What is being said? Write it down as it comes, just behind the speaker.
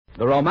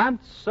The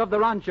Romance of the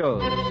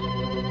Ranchos.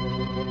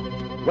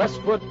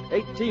 Westwood,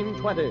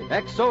 1820.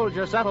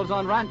 Ex-soldier settles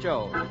on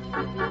Rancho.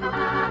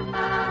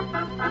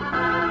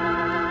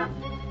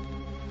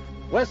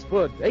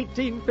 Westwood,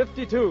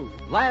 1852.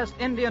 Last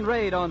Indian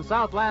raid on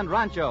Southland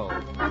Rancho.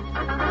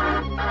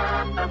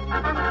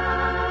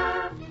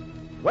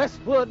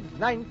 Westwood,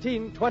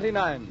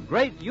 1929.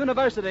 Great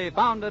university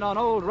founded on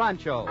old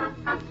Rancho.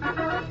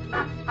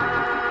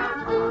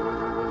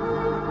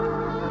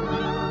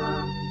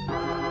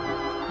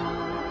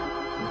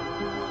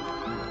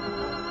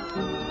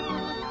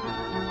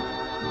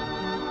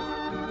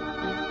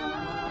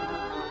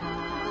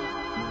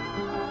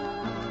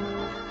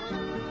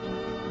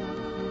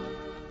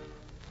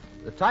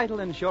 The Title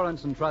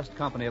Insurance and Trust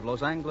Company of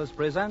Los Angeles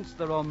presents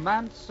The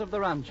Romance of the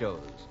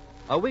Ranchos,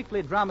 a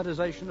weekly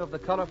dramatization of the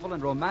colorful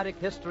and romantic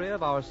history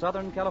of our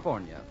Southern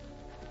California.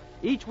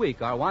 Each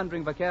week, our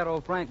wandering vaquero,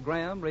 Frank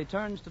Graham,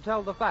 returns to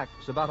tell the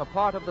facts about a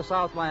part of the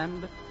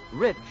Southland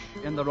rich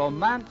in the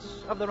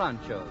romance of the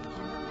Ranchos.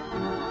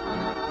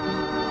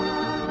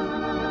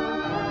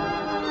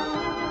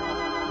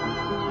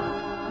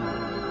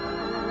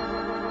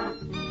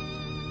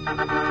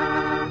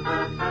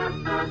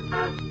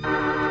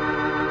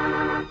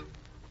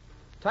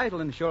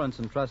 Title Insurance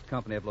and Trust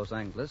Company of Los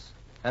Angeles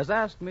has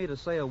asked me to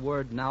say a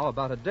word now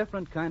about a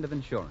different kind of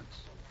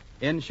insurance.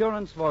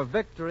 Insurance for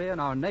victory in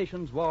our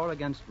nation's war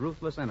against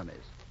ruthless enemies.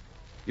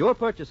 Your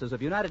purchases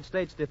of United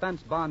States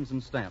defense bonds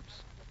and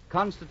stamps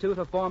constitute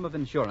a form of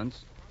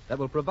insurance that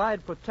will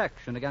provide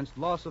protection against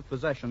loss of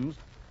possessions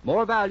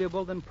more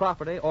valuable than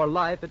property or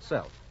life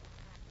itself.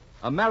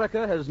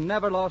 America has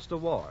never lost a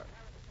war,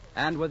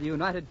 and with the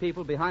united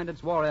people behind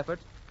its war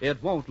effort,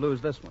 it won't lose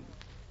this one.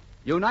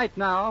 Unite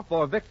now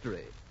for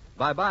victory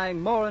by buying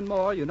more and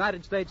more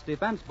United States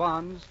defense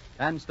bonds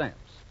and stamps.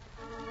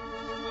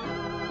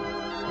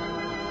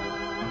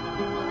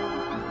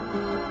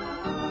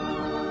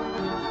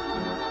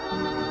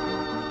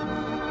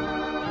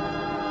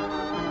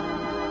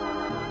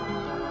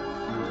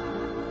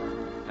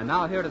 And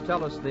now here to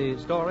tell us the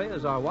story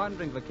is our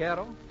wandering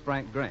vaquero,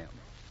 Frank Graham.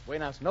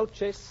 Buenas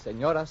noches,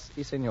 señoras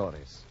y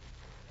señores.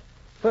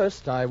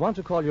 First, I want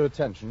to call your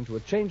attention to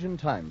a change in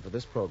time for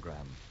this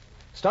program.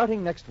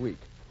 Starting next week,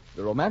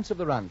 The Romance of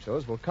the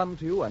Ranchos will come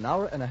to you an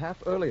hour and a half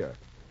earlier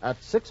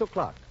at 6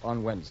 o'clock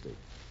on Wednesday.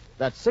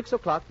 That's 6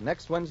 o'clock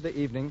next Wednesday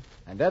evening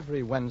and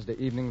every Wednesday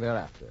evening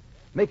thereafter.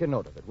 Make a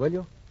note of it, will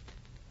you?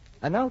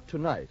 And now,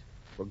 tonight,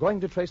 we're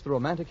going to trace the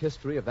romantic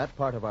history of that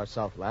part of our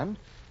Southland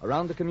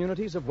around the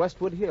communities of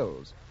Westwood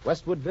Hills,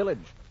 Westwood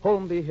Village,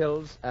 Holmby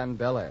Hills, and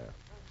Bel Air.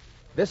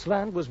 This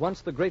land was once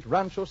the great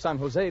Rancho San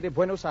Jose de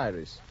Buenos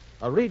Ayres,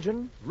 a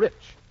region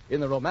rich in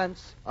the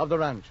romance of the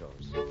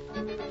Ranchos.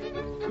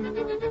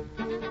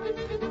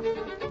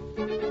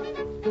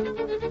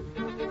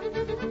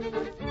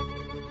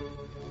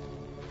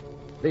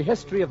 The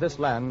history of this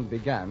land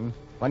began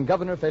when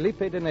Governor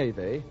Felipe de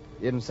Neve,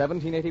 in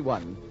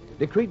 1781,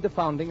 decreed the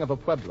founding of a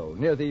pueblo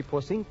near the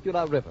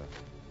Porciúncula River,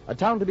 a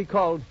town to be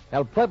called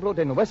El Pueblo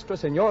de Nuestra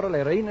Señora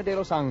la Reina de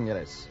los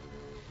Angeles.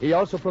 He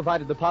also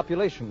provided the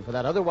population for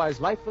that otherwise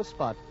lifeless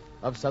spot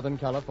of Southern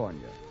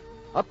California.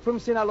 Up from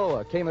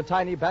Sinaloa came a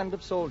tiny band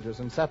of soldiers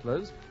and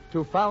settlers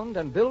to found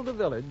and build a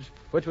village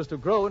which was to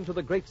grow into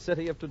the great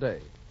city of today.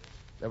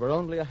 There were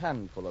only a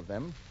handful of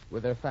them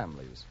with their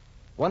families.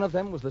 One of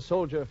them was the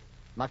soldier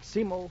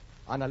Maximo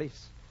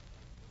Analis.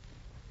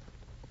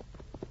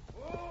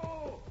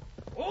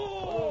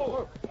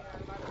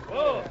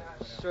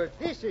 So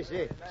this is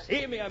it.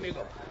 See, mi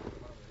amigo.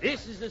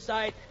 This is the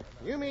site.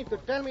 You mean to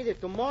tell me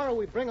that tomorrow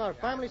we bring our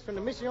families from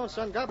the Mission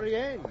San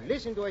Gabriel,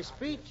 listen to a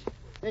speech,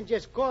 then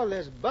just call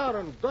this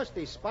barren,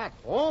 dusty spot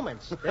home and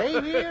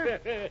stay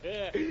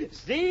here?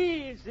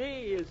 See.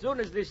 As soon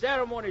as the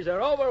ceremonies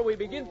are over, we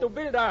begin to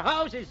build our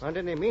houses. And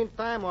in the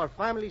meantime, our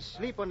families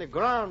sleep on the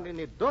ground in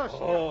the dust.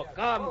 Oh,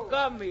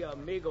 come, mi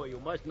amigo. You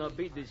must not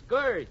be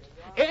discouraged.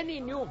 Any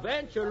new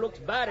venture looks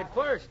bad at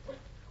first.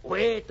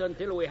 Wait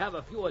until we have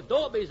a few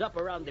adobes up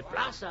around the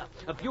plaza,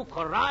 a few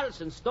corrals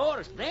and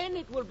stores. Then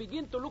it will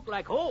begin to look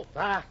like home.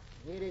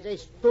 It is a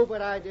stupid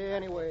idea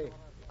anyway.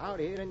 Out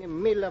here in the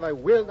middle of a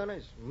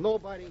wilderness,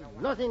 nobody,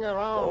 nothing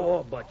around.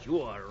 Oh, but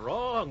you are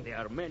wrong. There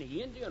are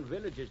many Indian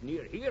villages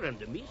near here and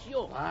the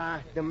Mission.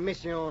 The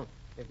Mission.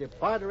 If the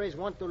padres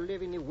want to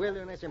live in the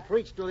wilderness and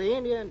preach to the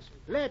Indians,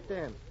 let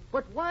them.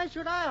 But why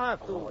should I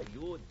have to? Oh,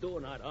 you do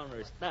not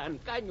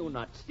understand. Can you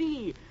not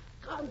see?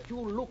 Can't you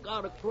look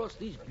out across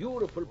these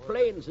beautiful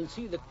plains and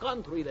see the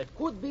country that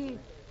could be?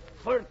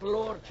 Fertile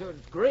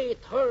orchards,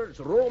 great herds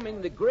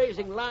roaming the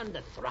grazing land,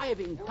 a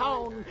thriving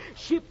town,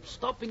 ships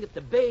stopping at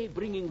the bay,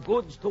 bringing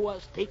goods to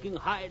us, taking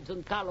hides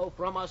and tallow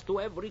from us to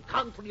every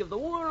country of the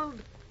world.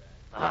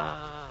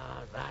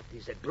 That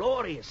is a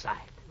glorious sight.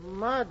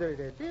 Madre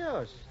de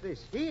Dios,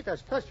 this heat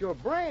has touched your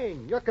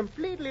brain. You're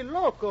completely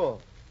loco.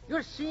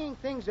 You're seeing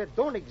things that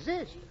don't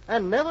exist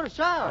and never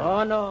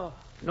shall. Oh,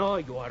 no,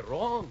 you are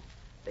wrong.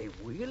 They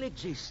will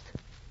exist.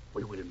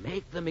 We will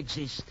make them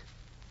exist.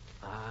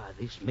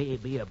 This may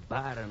be a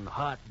barren,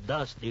 hot,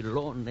 dusty,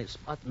 lonely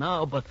spot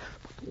now, but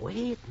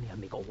wait, mi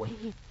amigo,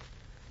 wait.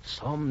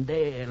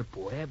 Someday El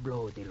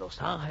Pueblo de Los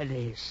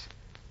Angeles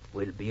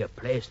will be a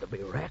place to be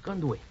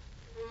reckoned with.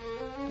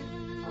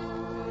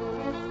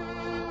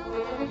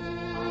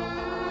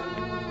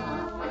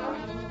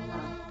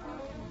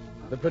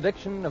 The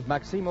prediction of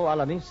Maximo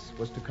Alanis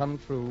was to come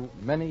true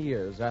many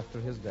years after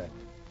his death.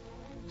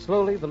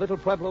 Slowly, the little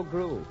pueblo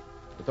grew,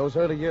 but those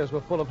early years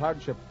were full of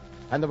hardship,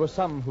 and there were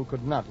some who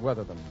could not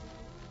weather them.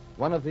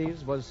 One of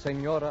these was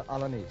Senora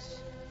Alanis.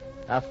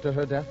 After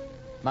her death,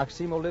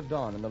 Maximo lived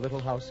on in the little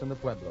house in the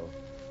pueblo.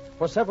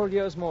 For several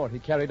years more, he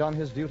carried on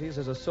his duties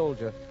as a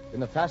soldier in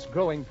the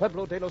fast-growing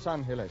Pueblo de Los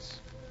Angeles.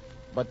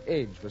 But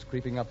age was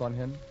creeping up on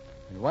him,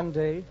 and one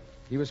day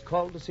he was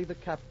called to see the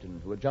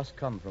captain who had just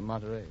come from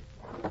Monterey.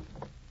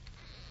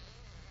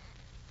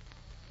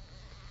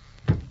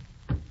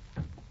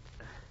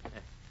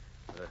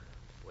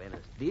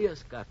 Buenos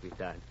dias,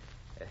 Capitan.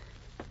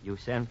 You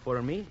sent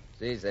for me?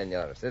 Si,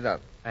 senor. Sit down.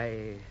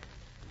 I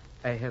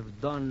have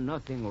done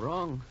nothing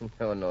wrong.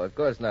 No, of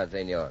course not,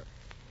 senor.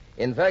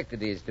 In fact,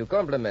 it is to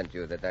compliment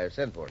you that I have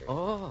sent for you.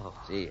 Oh.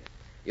 Si.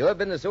 You have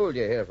been a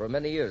soldier here for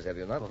many years, have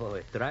you not? Oh,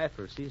 a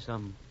trifle, see,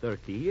 some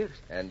 30 years.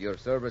 And your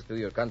service to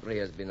your country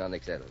has been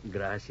unexcelled.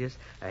 Gracias.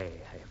 I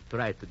have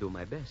tried to do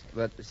my best.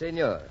 But,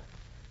 senor,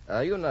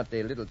 are you not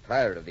a little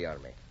tired of the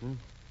army?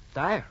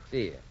 Tired?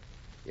 Si.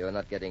 You are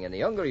not getting any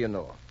younger, you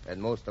know.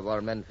 And most of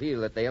our men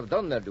feel that they have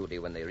done their duty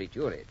when they reach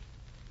your age.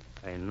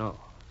 I know.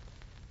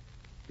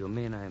 You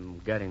mean I'm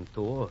getting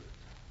too old?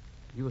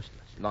 Useless.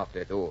 Not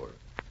at all.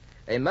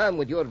 A man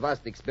with your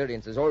vast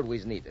experience is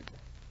always needed.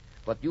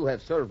 But you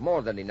have served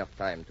more than enough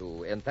time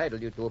to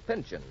entitle you to a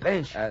pension.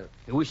 Pension?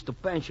 You wish to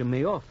pension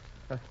me off?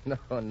 No,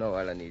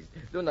 Alanis.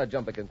 Do not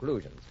jump at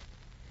conclusions.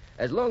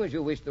 As long as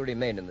you wish to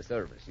remain in the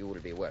service, you will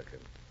be welcome.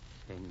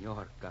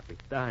 Senor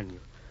Capitan,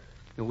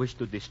 you wish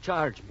to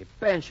discharge me,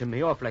 pension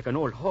me off like an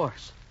old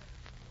horse.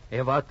 I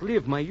have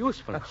outlived my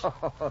usefulness.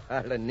 Oh,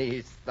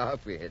 Alanis,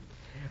 stop it.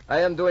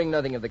 I am doing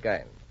nothing of the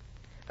kind.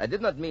 I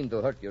did not mean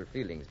to hurt your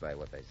feelings by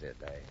what I said.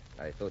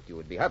 I thought you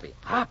would be happy.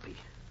 Happy?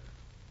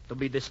 To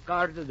be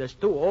discarded as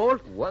too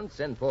old? Once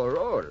and for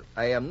all,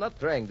 I am not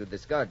trying to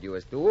discard you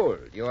as too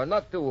old. You are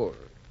not too old.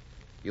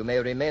 You may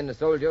remain a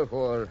soldier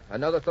for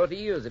another 30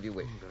 years if you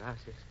wish.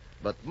 Gracias.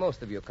 But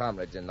most of your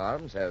comrades in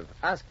arms have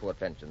asked for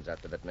pensions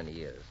after that many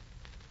years.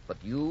 But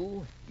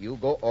you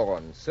go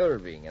on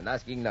serving and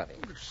asking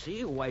nothing.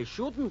 See, why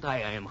shouldn't I?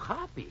 I am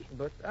happy.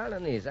 But,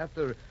 Alanis,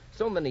 after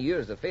so many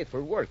years of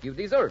faithful work, you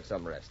deserve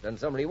some rest and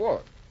some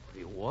reward.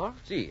 Reward?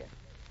 See,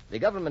 the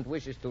government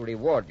wishes to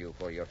reward you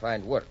for your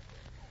fine work.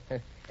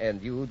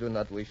 And you do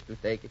not wish to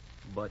take it?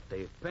 But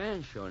a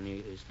pension,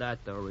 is that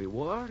a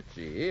reward?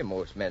 See,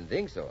 most men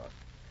think so.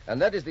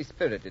 And that is the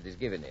spirit it is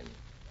given in.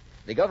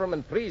 The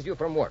government frees you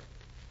from work,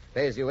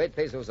 pays you 8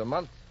 pesos a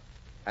month,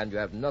 and you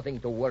have nothing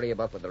to worry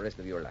about for the rest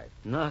of your life.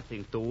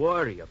 Nothing to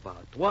worry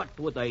about. What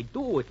would I do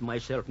with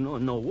myself?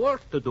 No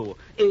work to do.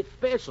 8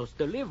 pesos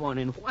to live on,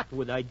 and what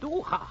would I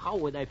do? How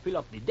would I fill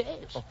up the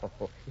days?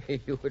 Oh,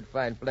 you would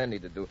find plenty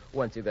to do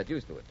once you got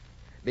used to it.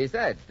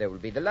 Besides, there will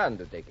be the land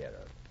to take care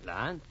of.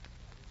 Land?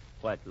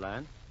 What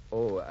land?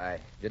 Oh, I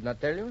did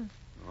not tell you?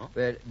 No.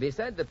 Well,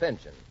 beside the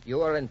pension,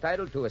 you are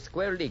entitled to a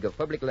square league of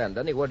public land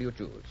anywhere you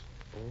choose.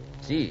 Oh.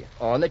 See,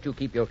 on it you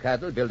keep your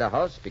cattle, build a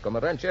house, become a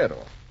ranchero.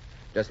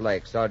 Just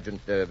like Sergeant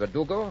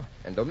Verdugo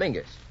and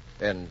Dominguez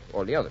and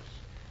all the others.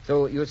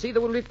 So you see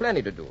there will be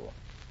plenty to do.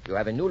 You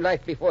have a new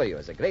life before you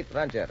as a great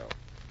ranchero.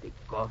 The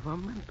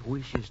government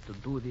wishes to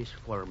do this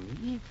for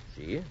me?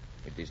 See,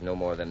 it is no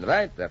more than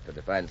right after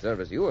the fine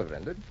service you have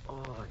rendered.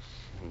 Oh,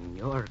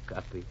 Senor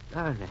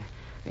Capitan,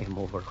 I'm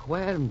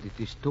overwhelmed. It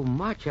is too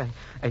much.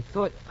 I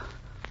thought...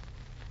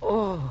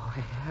 Oh,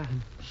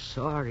 I'm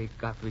sorry,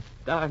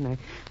 Capitan.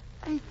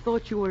 I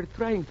thought you were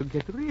trying to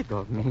get rid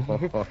of me.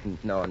 Oh,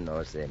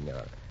 no,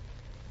 senor.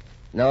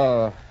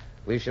 No,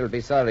 we shall be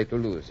sorry to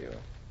lose you.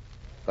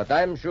 But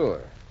I'm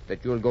sure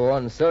that you'll go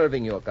on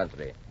serving your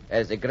country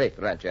as a great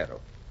ranchero.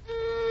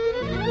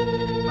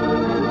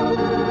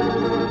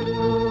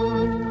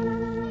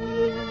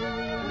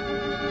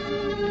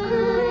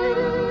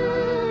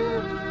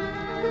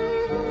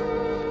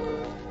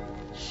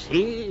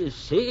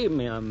 See,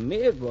 mi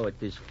amigo, it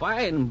is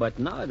fine, but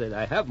now that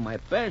I have my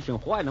pension,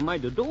 what am I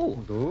to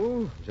do?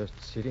 Do? Just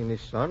sit in the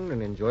sun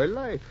and enjoy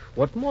life.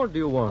 What more do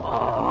you want?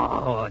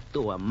 Oh,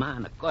 to a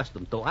man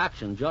accustomed to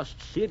action, just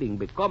sitting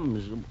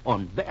becomes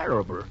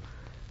unbearable.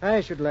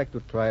 I should like to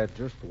try it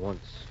just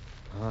once.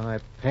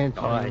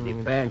 Pension. Oh,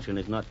 the pension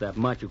is not that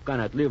much. You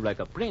cannot live like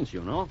a prince,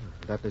 you know.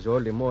 That is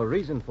all the more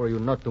reason for you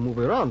not to move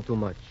around too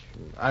much.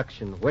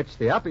 Action whets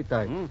the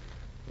appetite.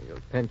 Your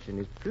pension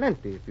is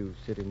plenty if you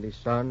sit in the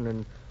sun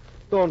and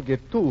don't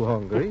get too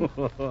hungry.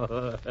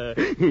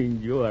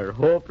 You are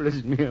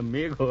hopeless, mi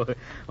amigo.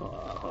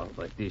 Oh,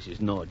 but this is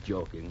no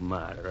joking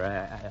matter.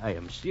 I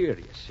am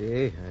serious.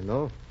 See, I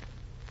know.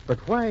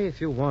 But why,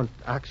 if you want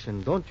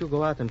action, don't you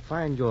go out and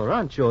find your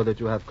rancho that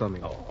you have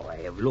coming? Oh, I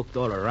have looked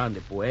all around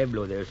the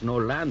pueblo. There's no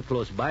land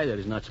close by that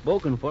is not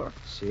spoken for.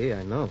 See,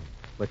 I know.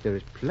 But there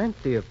is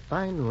plenty of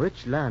fine,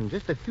 rich land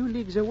just a few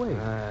leagues away.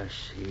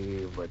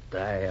 See, but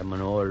I am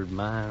an old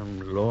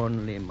man,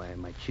 lonely,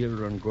 my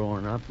children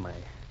growing up, my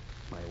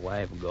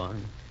wife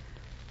gone.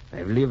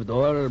 I've lived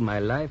all my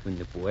life in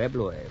the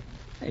pueblo.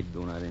 I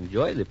do not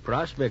enjoy the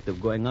prospect of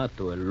going out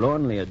to a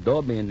lonely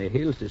adobe in the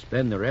hills to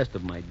spend the rest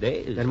of my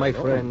days. Then, my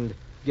friend,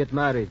 get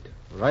married.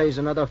 Raise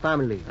another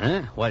family.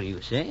 Huh? What are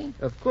you saying?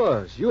 Of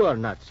course, you are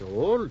not so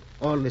old.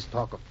 All this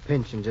talk of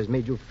pensions has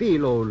made you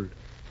feel old.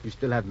 You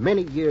still have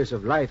many years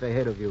of life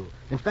ahead of you.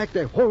 In fact,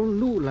 a whole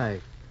new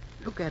life.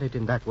 Look at it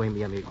in that way,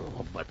 mi amigo.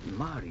 Oh, but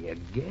marry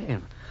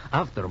again.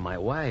 After my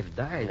wife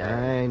died,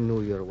 I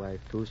knew your wife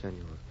too,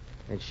 senor.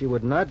 And she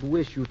would not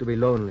wish you to be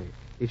lonely.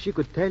 If she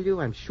could tell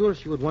you, I'm sure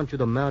she would want you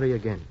to marry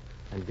again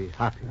and be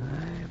happy.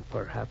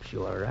 Perhaps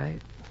you are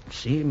right.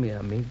 See, mi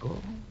amigo.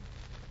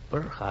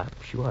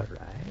 Perhaps you are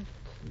right.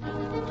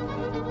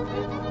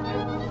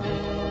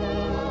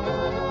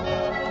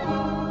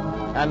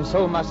 And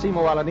so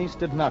Massimo Alanis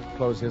did not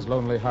close his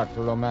lonely heart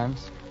to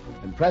romance,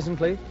 and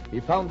presently he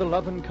found the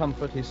love and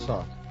comfort he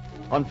sought.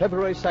 On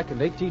February 2nd,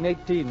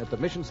 1818, at the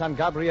Mission San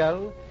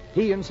Gabriel,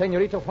 he and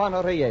Senorita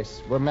Juana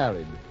Reyes were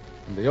married,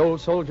 and the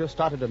old soldier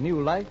started a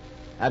new life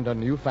and a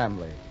new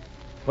family.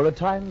 For a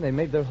time, they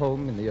made their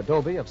home in the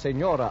adobe of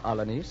Senora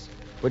Alanis,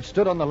 which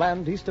stood on the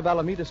land east of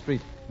Alameda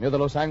Street, near the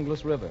Los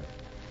Angeles River.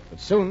 But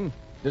soon,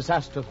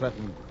 disaster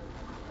threatened.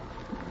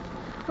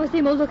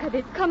 Massimo, look at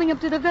it, coming up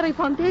to the very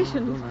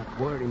foundation. Do not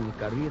worry, mi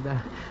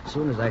querida. As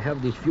soon as I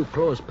have these few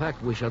clothes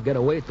packed, we shall get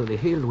away to the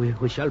hill.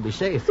 We shall be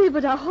safe. See,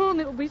 but our home,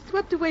 it will be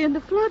swept away in the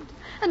flood.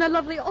 And our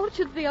lovely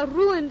orchards, they are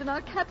ruined, and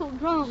our cattle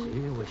drowned. See,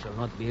 we shall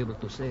not be able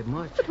to save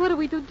much. But what are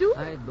we to do?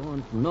 I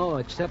don't know,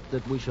 except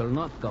that we shall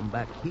not come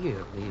back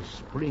here. These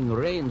spring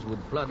rains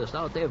would flood us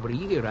out every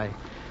year.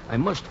 I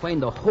must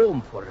find a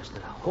home for us, a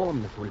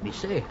home that will be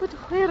safe. But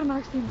where,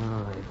 Maximo?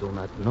 Oh, I do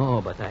not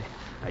know, but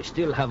I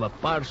still have a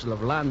parcel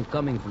of land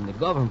coming from the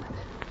government.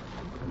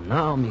 And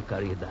now, mi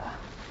querida,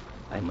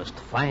 I must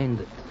find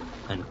it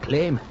and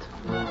claim it.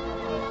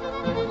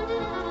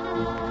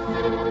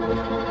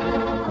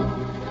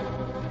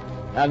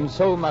 And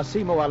so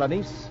Massimo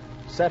Alanis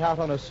set out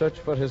on a search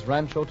for his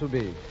rancho to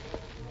be.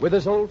 With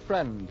his old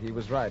friend, he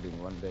was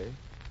riding one day.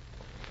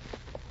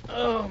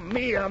 Oh,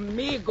 mi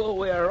amigo,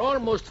 we are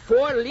almost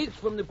 4 leagues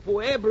from the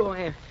pueblo.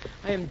 I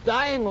am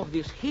dying of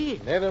this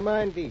heat. Never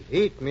mind the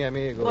heat, mi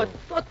amigo.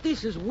 But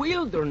this is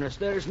wilderness.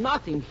 There is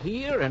nothing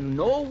here and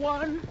no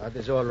one. That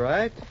is all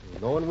right.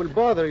 No one will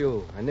bother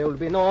you, and there will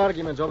be no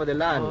arguments over the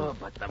land. Oh,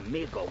 but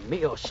amigo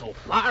mio, so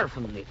far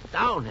from the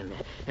town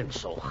and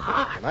so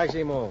hot.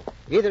 Maximo,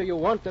 either you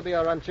want to be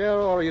a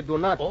ranchero or you do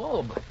not.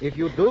 Oh, but... If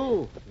you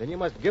do, then you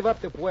must give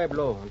up the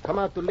pueblo and come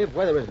out to live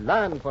where there is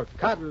land for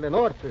cattle and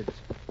orchards.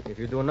 If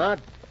you do not,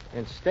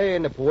 then stay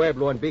in the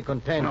pueblo and be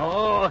content.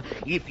 No,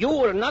 if you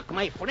were not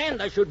my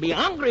friend, I should be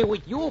angry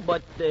with you,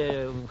 but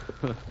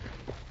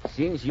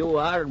since you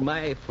are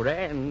my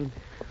friend,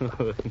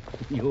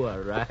 you are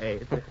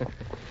right.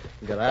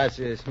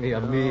 Gracias, mi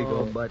amigo.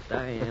 Oh, but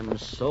I am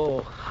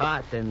so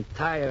hot and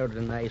tired,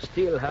 and I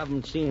still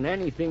haven't seen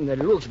anything that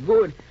looks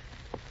good.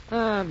 Mi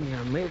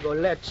amigo,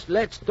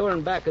 let's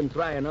turn back and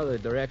try another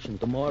direction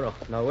tomorrow.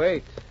 Now,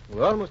 wait.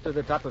 We're almost to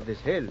the top of this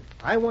hill.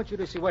 I want you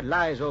to see what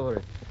lies over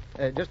it.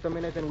 Just a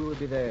minute and we will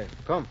be there.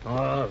 Come.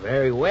 Oh,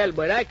 very well,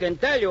 but I can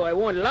tell you I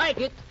won't like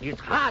it. It's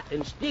hot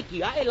and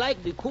sticky. I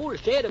like the cool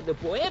shade of the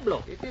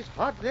pueblo. It is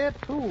hot there,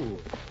 too.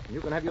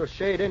 You can have your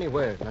shade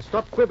anywhere. Now,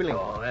 stop quibbling.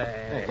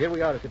 Here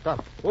we are at the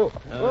top. Oh.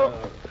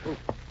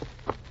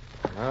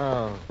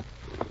 Now,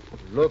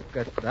 look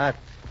at that.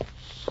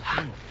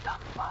 Santa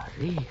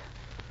Maria.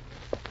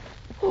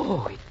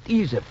 Oh, it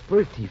is a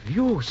pretty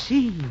view.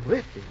 See?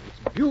 Pretty.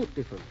 It's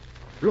beautiful.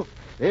 Look,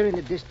 there in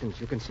the distance,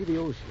 you can see the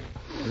ocean.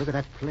 Look at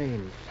that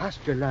plain,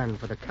 pasture land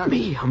for the cattle.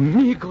 Mi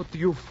amigo, do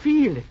you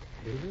feel it?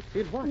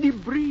 Feel what? The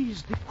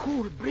breeze, the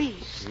cool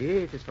breeze. See,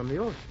 it is from the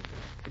ocean.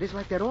 It is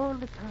like that all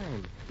the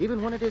time.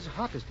 Even when it is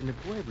hottest in the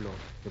pueblo,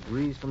 the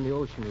breeze from the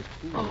ocean is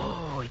cool.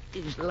 Oh, it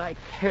is like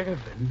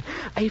heaven.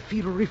 I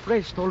feel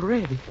refreshed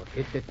already.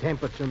 Forget the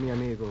temperature, mi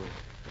amigo.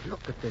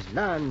 Look at this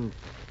land.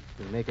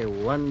 It will make a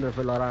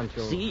wonderful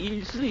rancho.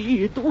 See,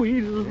 it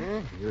will.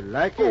 You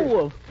like it?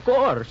 Oh, of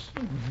course.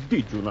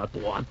 Did you not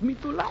want me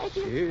to like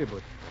it? See,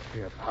 but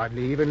you have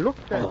hardly even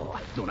looked at it. Oh,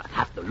 I do not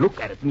have to look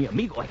at it, mi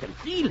amigo. I can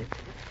feel it.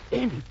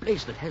 Any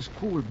place that has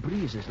cool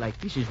breezes like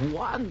this is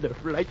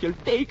wonderful. I shall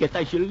take it.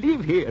 I shall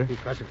live here.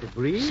 Because of the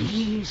breeze?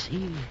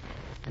 See.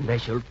 And I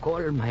shall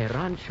call my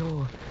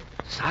rancho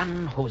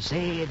San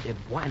Jose de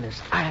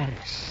Buenos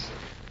Ayres.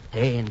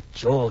 Saint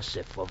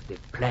Joseph of the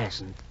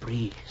pleasant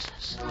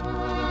breezes.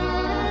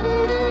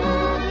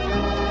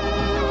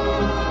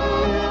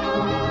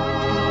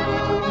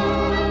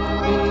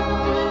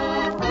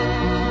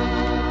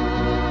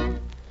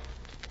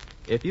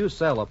 If you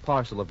sell a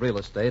parcel of real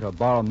estate or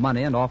borrow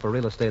money and offer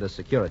real estate as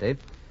security,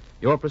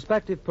 your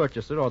prospective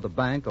purchaser or the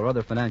bank or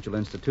other financial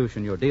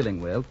institution you're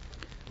dealing with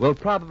will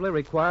probably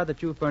require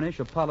that you furnish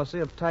a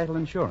policy of title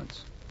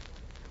insurance.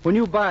 When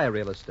you buy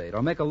real estate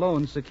or make a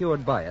loan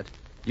secured by it,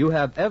 you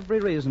have every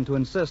reason to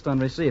insist on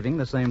receiving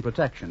the same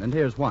protection, and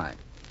here's why.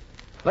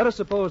 Let us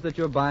suppose that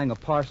you're buying a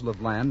parcel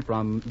of land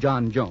from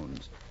John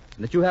Jones,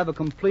 and that you have a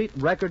complete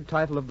record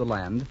title of the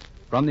land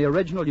from the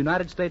original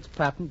United States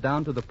patent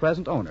down to the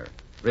present owner,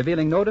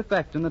 revealing no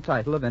defect in the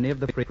title of any of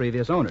the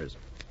previous owners.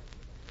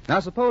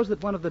 Now, suppose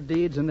that one of the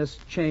deeds in this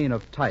chain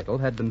of title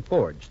had been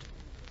forged,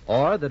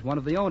 or that one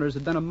of the owners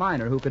had been a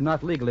minor who could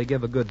not legally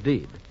give a good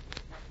deed,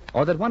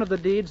 or that one of the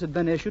deeds had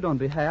been issued on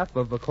behalf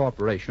of a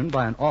corporation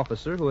by an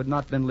officer who had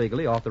not been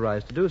legally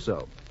authorized to do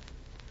so,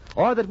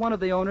 or that one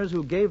of the owners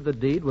who gave the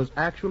deed was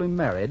actually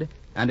married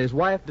and his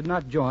wife did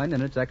not join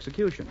in its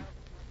execution.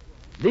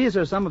 These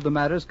are some of the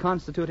matters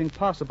constituting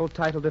possible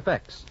title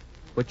defects,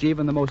 which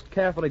even the most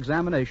careful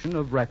examination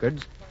of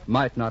records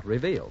might not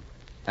reveal.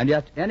 And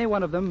yet any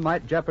one of them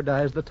might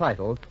jeopardize the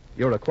title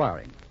you're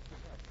acquiring.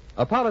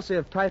 A policy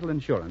of title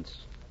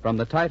insurance from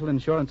the Title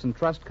Insurance and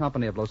Trust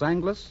Company of Los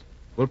Angeles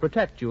will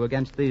protect you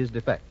against these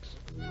defects.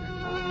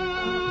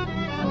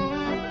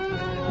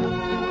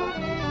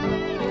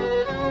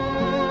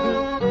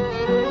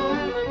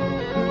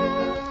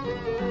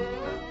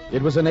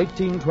 It was in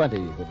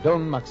 1820 that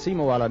Don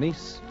Maximo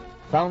Alanis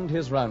found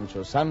his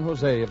rancho, San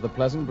Jose of the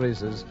Pleasant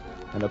Breezes,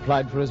 and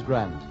applied for his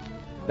grant.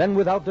 Then,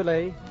 without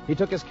delay, he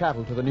took his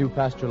cattle to the new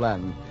pasture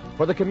land,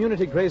 for the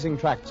community grazing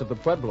tracts of the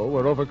Pueblo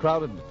were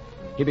overcrowded.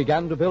 He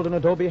began to build an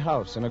adobe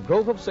house in a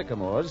grove of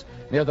sycamores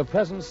near the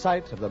present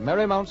site of the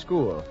Marymount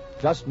School,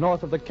 just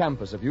north of the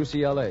campus of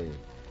UCLA.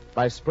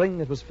 By spring,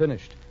 it was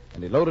finished,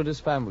 and he loaded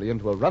his family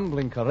into a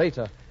rumbling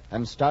carreta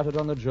and started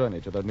on the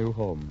journey to their new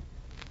home.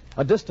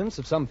 A distance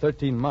of some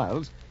 13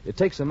 miles, it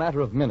takes a matter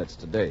of minutes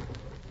today.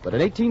 But in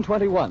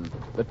 1821,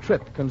 the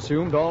trip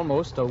consumed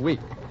almost a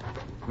week.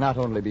 Not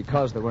only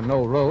because there were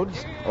no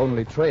roads,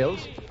 only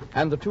trails,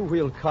 and the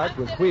two-wheeled cart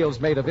with wheels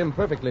made of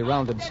imperfectly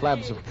rounded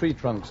slabs of tree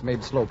trunks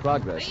made slow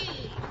progress.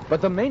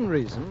 But the main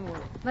reason...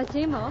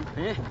 Massimo,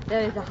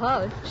 there is a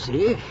house.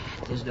 See,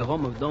 it is the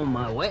home of Don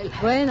Manuel.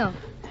 Bueno,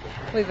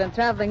 we've been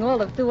traveling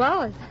all of 2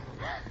 hours.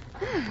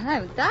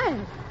 I'm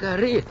tired.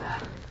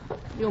 Carita,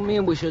 you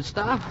mean we should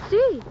stop?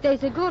 Si, de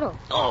seguro.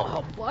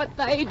 Oh, but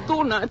I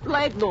do not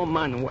like Don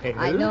Manuel.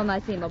 I know,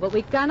 Massimo, but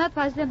we cannot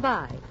pass them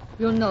by.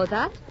 You know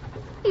that?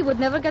 He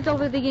would never get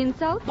over the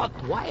insult. But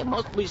why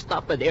must we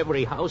stop at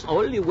every house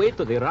all the way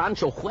to the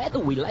rancho, whether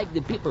we like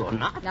the people or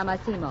not? Now,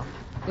 Massimo,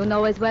 you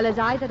know as well as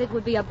I that it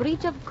would be a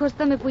breach of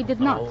custom if we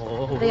did not.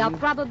 Oh. They are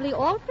probably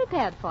all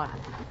prepared for us.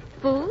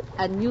 Food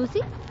and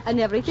music and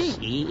everything.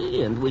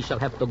 See, and we shall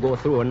have to go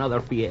through another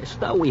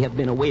fiesta. We have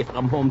been away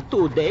from home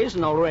 2 days,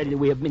 and already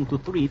we have been to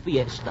 3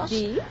 fiestas.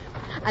 See?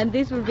 And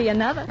this will be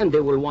another. And they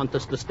will want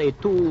us to stay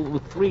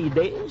 2-3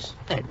 days.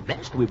 At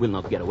best, we will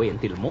not get away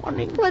until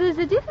morning. What is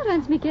the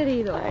difference, mi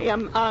querido? I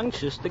am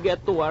anxious to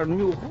get to our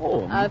new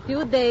home. A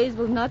few days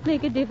will not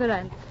make a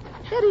difference.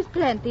 There is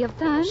plenty of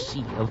time.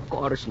 See, of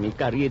course, mi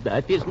carita.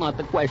 It is not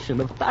a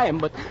question of time,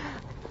 but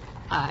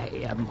I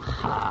am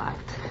hot.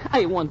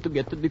 I want to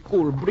get to the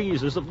cool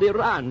breezes of the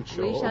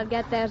rancho. We shall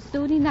get there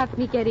soon enough,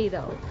 mi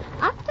querido.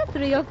 After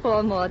 3 or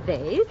 4 more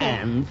days.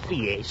 And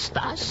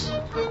fiestas.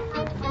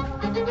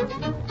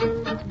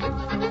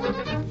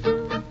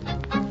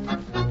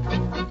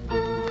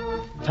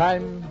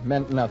 Time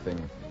meant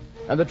nothing,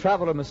 and the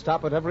traveler must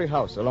stop at every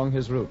house along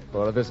his route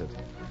for a visit.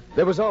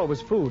 There was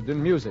always food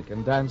and music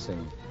and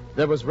dancing.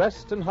 There was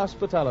rest and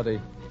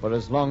hospitality for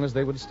as long as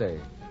they would stay.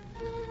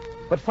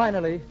 But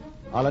finally,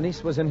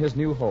 Alanis was in his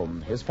new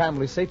home, his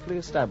family safely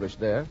established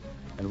there,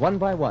 and one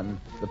by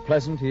one, the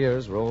pleasant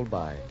years rolled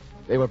by.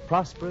 They were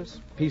prosperous,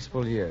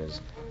 peaceful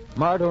years,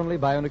 marred only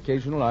by an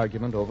occasional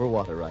argument over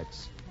water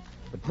rights.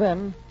 But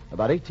then,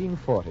 about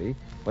 1840,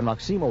 when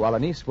Maximo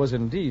Alanis was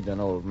indeed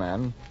an old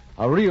man,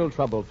 a real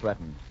trouble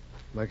threatened.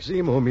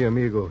 Maximo, mi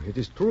amigo, it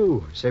is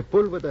true.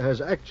 Sepulveda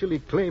has actually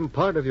claimed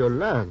part of your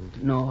land.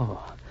 No,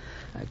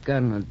 I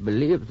cannot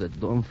believe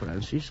that Don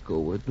Francisco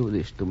would do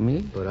this to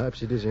me.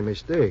 Perhaps it is a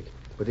mistake,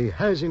 but he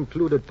has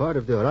included part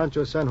of the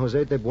Rancho San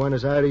Jose de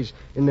Buenos Ayres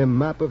in the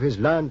map of his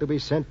land to be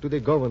sent to the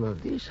governor.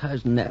 This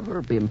has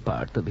never been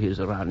part of his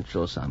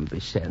Rancho San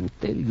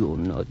Vicente. You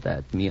know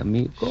that, mi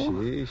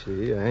amigo.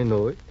 Si, I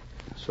know it.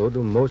 So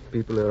do most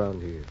people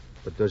around here.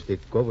 But does the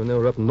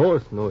governor up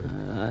north know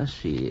it?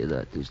 See,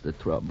 that is the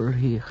trouble.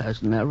 He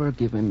has never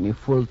given me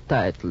full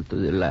title to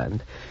the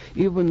land,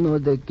 even though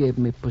they gave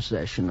me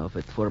possession of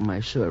it for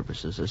my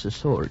services as a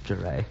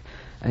soldier.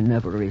 I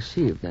never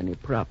received any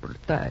proper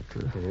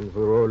title. And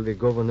for all the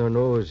governor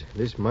knows,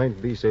 this might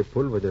be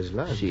Sepulveda's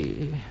land.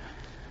 See?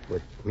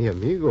 But, mi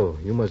amigo,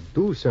 you must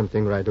do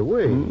something right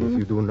away. If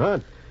you do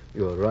not,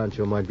 your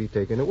rancho might be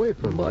taken away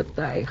from you. But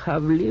I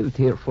have lived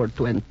here for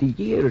 20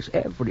 years.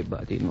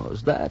 Everybody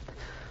knows that.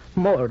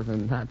 More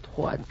than that,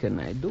 what can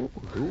I do?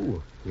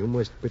 You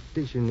must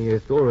petition the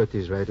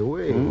authorities right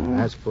away.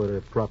 Ask for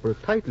a proper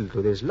title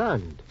to this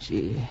land.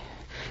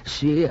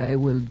 See, I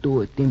will do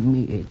it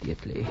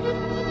immediately.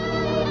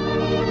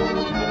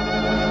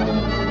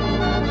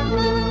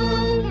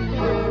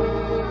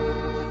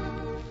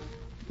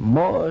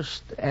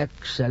 Most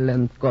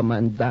excellent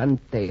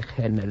Comandante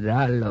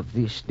General of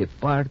this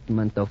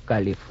Department of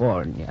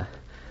California,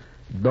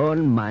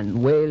 Don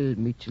Manuel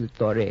Michel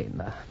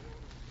Torena.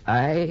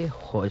 I,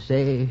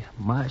 Jose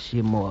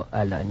Massimo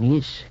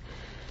Alanis,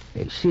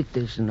 a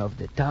citizen of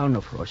the town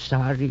of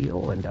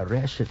Rosario and a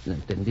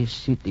resident in this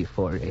city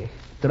for a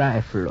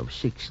trifle of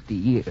 60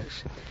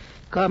 years,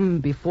 come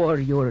before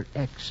your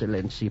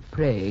excellency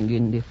praying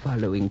in the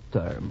following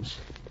terms.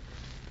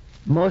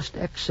 Most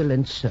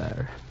excellent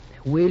sir,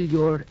 will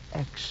your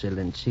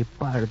excellency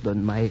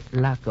pardon my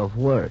lack of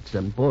words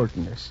and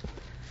boldness?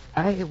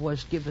 I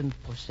was given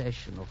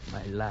possession of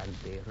my land,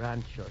 the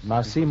Ranchos.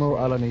 Massimo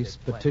Alanis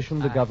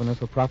petitioned the governor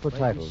for proper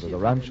title to the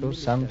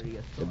Ranchos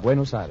de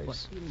Buenos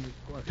Ayres.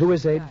 To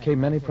his aid came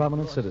many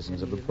prominent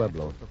citizens of the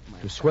pueblo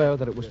to swear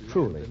that it was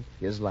truly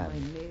his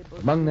land.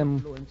 Among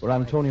them were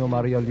Antonio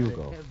Maria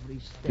Lugo,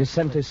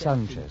 Vicente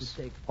Sanchez,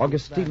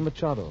 Agustin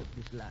Machado,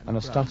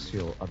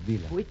 Anastasio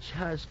Avila. Which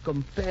has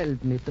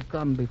compelled me to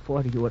come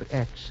before your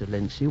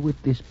excellency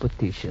with this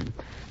petition.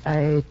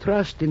 I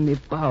trust in the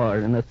power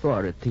and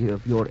authority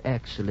of your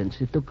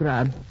excellency to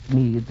grant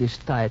me this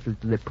title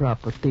to the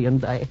property,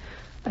 and I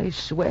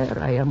swear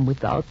I am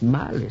without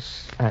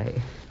malice.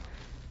 I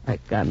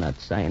cannot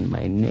sign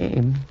my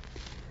name.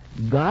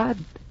 God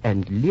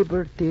and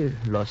Liberty,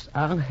 Los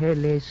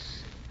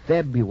Angeles,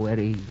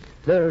 February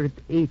 3rd,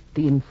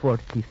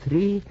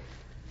 1843.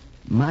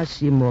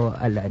 Massimo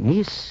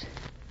Alanis.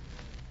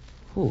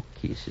 Who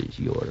kisses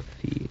your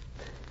feet?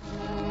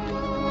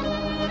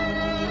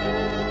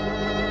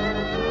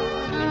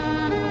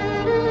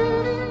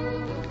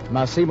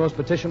 Massimo's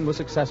petition was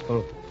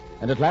successful,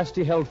 and at last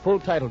he held full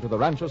title to the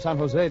Rancho San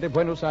Jose de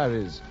Buenos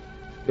Ayres.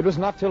 It was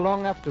not till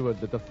long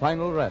afterward that the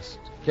final rest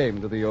came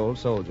to the old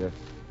soldier,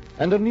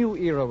 and a new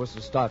era was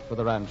to start for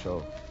the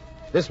Rancho.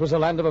 This was a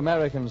land of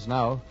Americans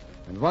now,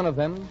 and one of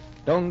them,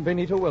 Don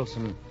Benito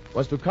Wilson,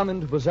 was to come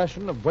into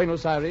possession of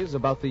Buenos Aires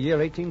about the year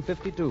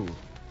 1852.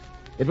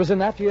 It was in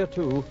that year,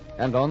 too,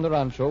 and on the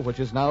Rancho, which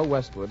is now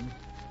westward,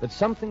 that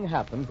something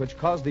happened which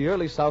caused the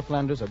early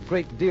Southlanders a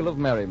great deal of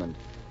merriment.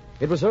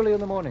 It was early in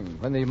the morning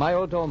when the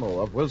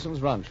mayordomo of Wilson's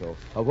Rancho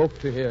awoke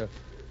to hear...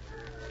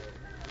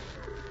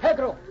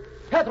 Pedro!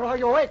 Pedro, are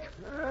you awake?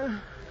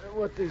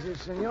 What is it,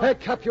 senor?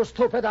 Wake up, you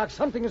stupid dog.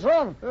 Something is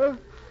wrong. What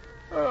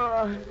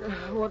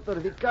are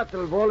the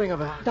cattle bawling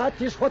about? That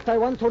is what I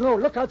want to know.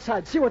 Look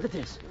outside. See what it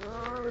is.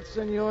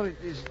 Senor,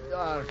 it is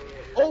dark.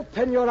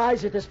 Open your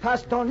eyes. It is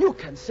past dawn. You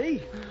can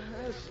see.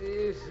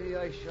 See,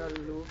 I shall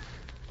look.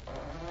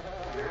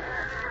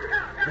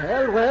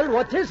 Well,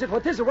 what is it?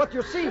 What is it? What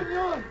you see?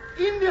 Senor,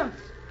 Indians!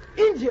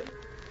 Indian?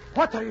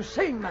 What are you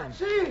saying, man?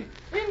 See,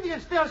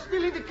 Indians, they are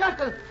stealing the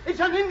cattle.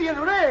 It's an Indian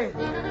raid.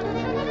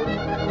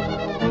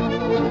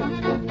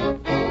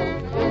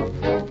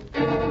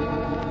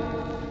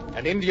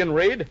 An Indian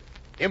raid?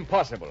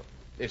 Impossible.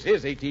 This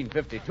is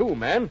 1852,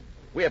 man.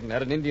 We haven't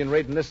had an Indian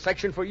raid in this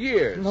section for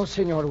years. No,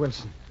 Senor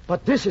Wilson.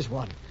 But this is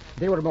one.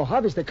 They were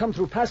Mojaves. They come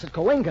through Pass at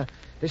Cahuenga.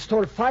 They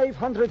stole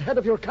 500 head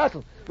of your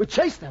cattle. We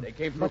chased them. They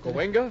came through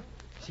Cahuenga?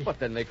 But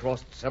then they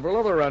crossed several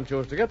other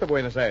ranchos to get to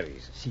Buenos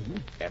Aires. See?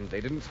 And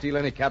they didn't steal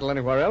any cattle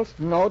anywhere else?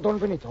 No, Don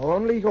Benito.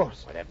 Only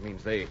yours. Well, that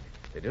means they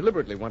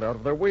deliberately went out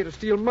of their way to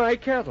steal my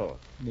cattle.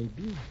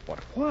 Maybe. But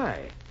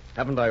why?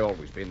 Haven't I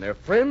always been their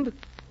friend?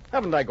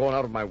 Haven't I gone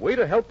out of my way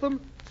to help them?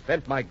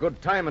 Spent my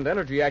good time and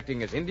energy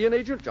acting as Indian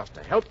agent just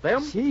to help them?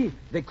 See,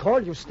 they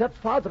call you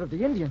stepfather of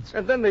the Indians.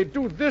 And then they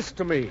do this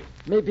to me.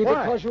 Maybe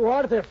Why? because you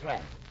are their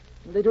friend.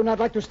 They do not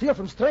like to steal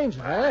from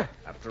strangers, eh?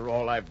 After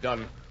all I've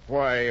done,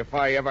 why, if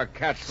I ever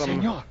catch them...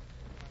 Senor,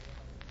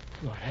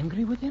 you are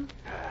angry with him?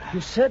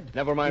 You said...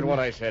 Never mind what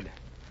I said.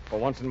 For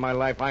once in my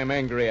life, I'm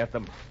angry at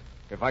them.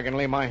 If I can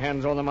lay my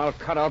hands on them, I'll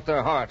cut out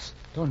their hearts.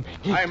 Don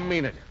Benito. I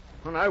mean it.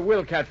 And I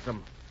will catch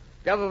them.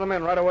 Gather them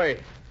in right away.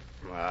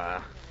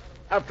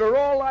 After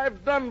all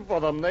I've done for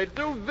them, they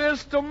do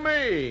this to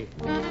me.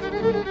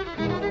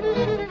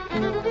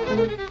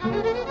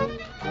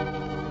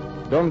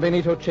 Don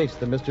Benito chased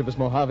the mischievous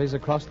Mojaves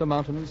across the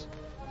mountains,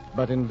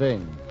 but in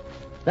vain.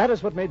 That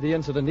is what made the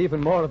incident even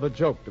more of a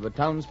joke to the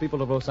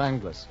townspeople of Los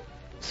Angeles,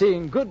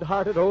 seeing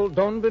good-hearted old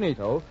Don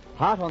Benito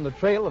hot on the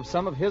trail of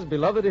some of his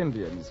beloved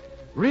Indians,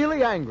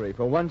 really angry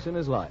for once in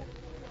his life.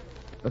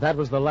 But that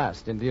was the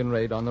last Indian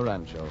raid on the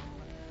Rancho.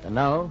 And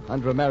now,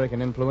 under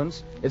American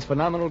influence, its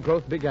phenomenal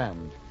growth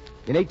began.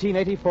 In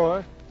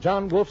 1884,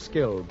 John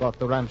Wolfskill bought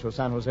the Rancho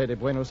San Jose de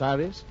Buenos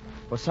Aires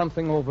for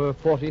something over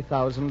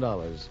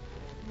 $40,000.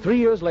 3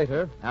 years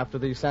later, after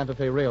the Santa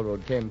Fe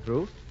Railroad came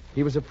through,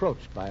 he was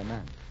approached by a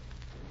man.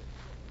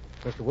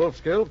 Mr.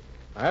 Wolfskill,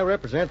 I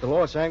represent the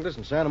Los Angeles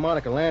and Santa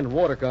Monica Land and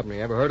Water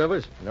Company. Ever heard of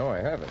us? No, I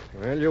haven't.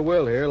 Well, you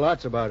will hear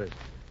lots about it.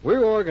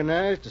 We're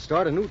organized to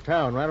start a new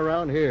town right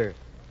around here.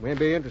 We'd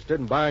be interested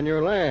in buying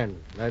your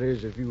land. That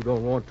is, if you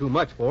don't want too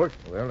much for it.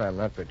 Well, I'm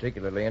not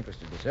particularly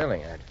interested in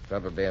selling. I'd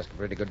probably ask a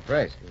pretty good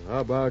price. How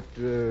about,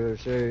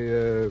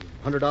 say,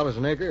 $100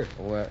 an acre?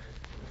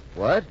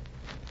 What?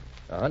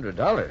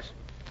 $100?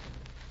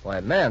 Why,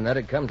 man,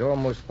 that'd come to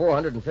almost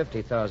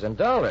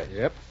 $450,000.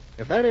 Yep.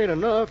 If that ain't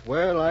enough,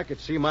 well, I could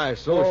see my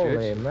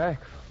associates. Holy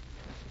mackerel.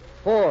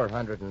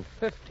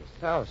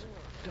 $450,000.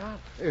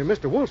 Hey,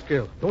 Mr.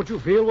 Wolfskill, don't you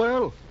feel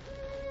well?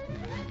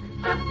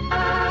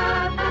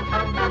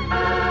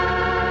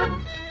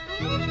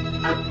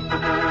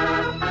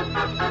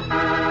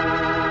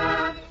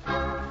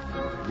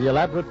 The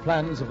elaborate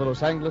plans of the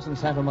Los Angeles and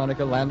Santa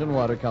Monica Land and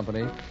Water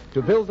Company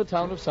to build the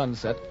town of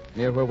Sunset,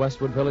 near where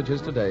Westwood Village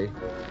is today,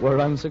 were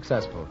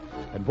unsuccessful.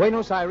 And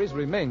Buenos Ayres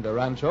remained a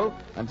rancho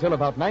until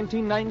about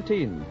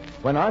 1919,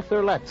 when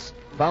Arthur Letts,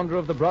 founder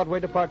of the Broadway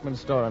department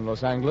store in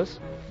Los Angeles,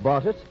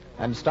 bought it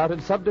and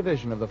started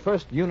subdivision of the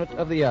first unit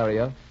of the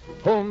area,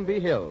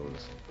 Holmby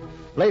Hills.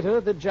 Later,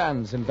 the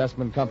Jans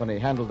Investment Company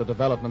handled the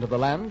development of the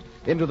land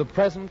into the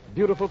present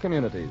beautiful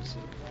communities.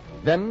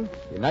 Then,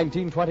 in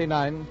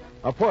 1929,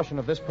 a portion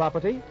of this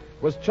property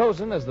was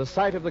chosen as the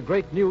site of the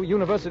great new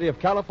University of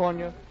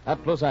California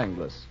at Los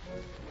Angeles.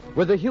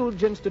 With the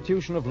huge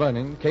institution of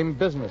learning came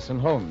business and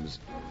homes.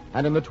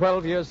 And in the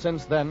 12 years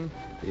since then,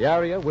 the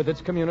area with its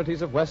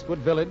communities of Westwood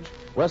Village,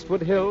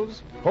 Westwood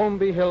Hills,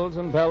 Holmby Hills,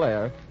 and Bel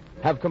Air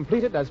have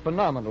completed as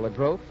phenomenal a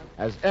growth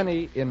as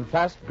any in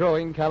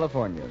fast-growing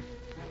California.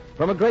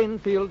 From a grain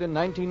field in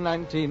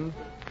 1919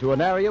 to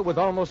an area with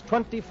almost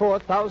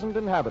 24,000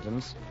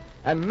 inhabitants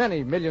and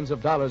many millions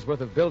of dollars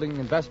worth of building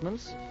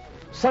investments,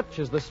 such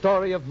is the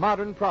story of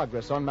modern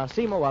progress on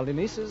Massimo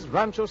Aldinice's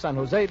Rancho San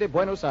Jose de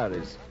Buenos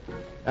Aires.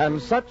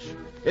 And such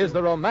is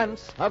the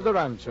romance of the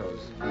Ranchos.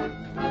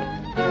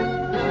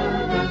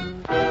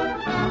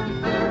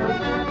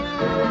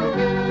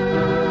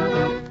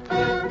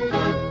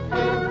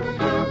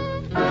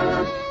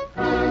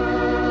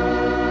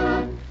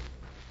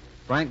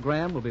 Frank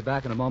Graham will be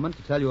back in a moment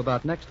to tell you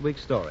about next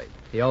week's story.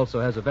 He also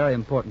has a very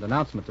important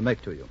announcement to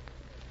make to you.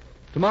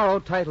 Tomorrow,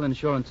 Title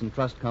Insurance and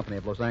Trust Company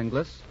of Los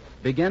Angeles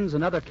begins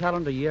another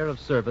calendar year of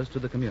service to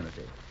the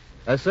community.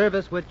 A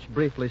service which,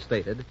 briefly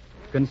stated,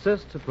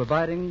 consists of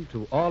providing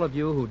to all of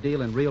you who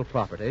deal in real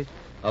property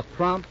a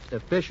prompt,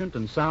 efficient,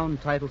 and sound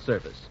title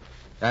service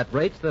at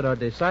rates that are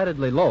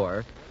decidedly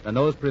lower than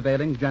those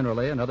prevailing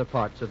generally in other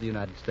parts of the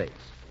United States.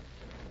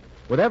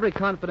 With every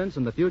confidence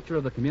in the future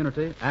of the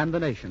community and the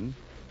nation,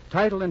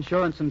 Title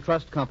Insurance and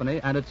Trust Company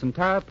and its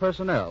entire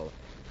personnel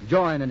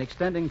join in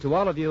extending to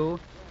all of you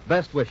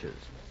best wishes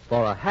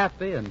for a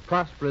happy and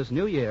prosperous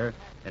new year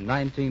in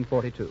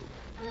 1942.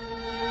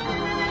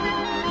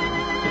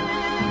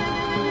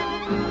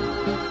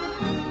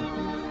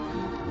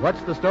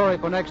 What's the story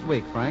for next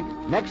week,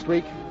 Frank? Next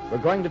week, we're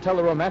going to tell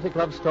the romantic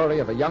love story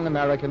of a young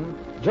American,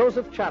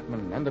 Joseph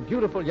Chapman, and the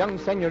beautiful young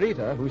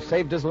senorita who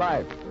saved his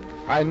life.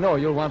 I know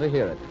you'll want to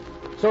hear it.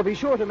 So be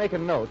sure to make a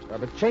note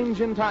of a change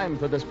in time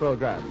for this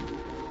program.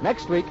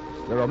 Next week,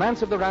 the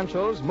romance of the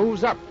Ranchos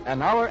moves up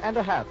an hour and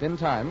a half in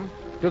time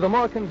to the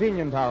more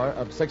convenient hour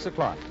of 6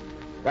 o'clock.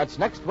 That's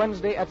next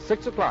Wednesday at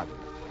 6 o'clock.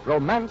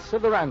 Romance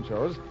of the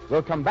Ranchos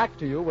will come back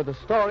to you with the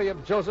story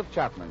of Joseph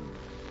Chapman.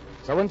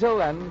 So until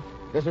then,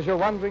 this is your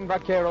wandering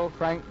vaquero,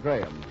 Frank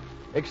Graham,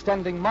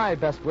 extending my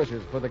best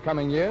wishes for the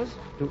coming years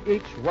to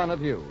each one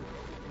of you.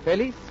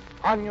 Feliz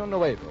Año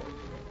Nuevo.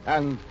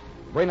 And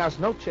buenas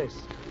noches,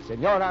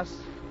 señoras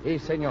y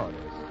señores.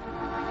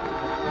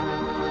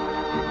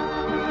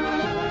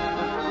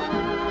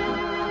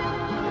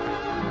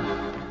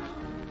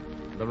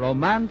 The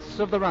Romance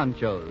of the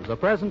Ranchos, a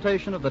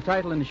presentation of the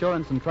Title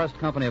Insurance and Trust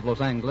Company of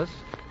Los Angeles,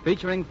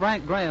 featuring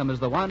Frank Graham as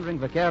the wandering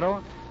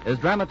vaquero, is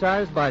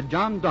dramatized by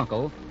John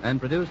Dunkel and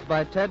produced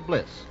by Ted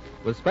Bliss,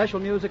 with special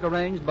music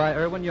arranged by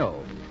Irwin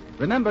Yo.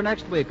 Remember,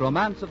 next week,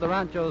 Romance of the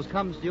Ranchos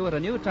comes to you at a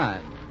new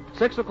time,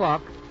 6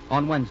 o'clock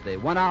on Wednesday,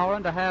 1 hour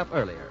and a half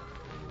earlier.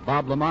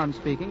 Bob Lamont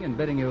speaking and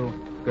bidding you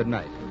good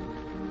night.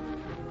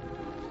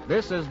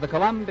 This is the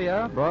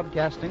Columbia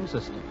Broadcasting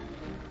System.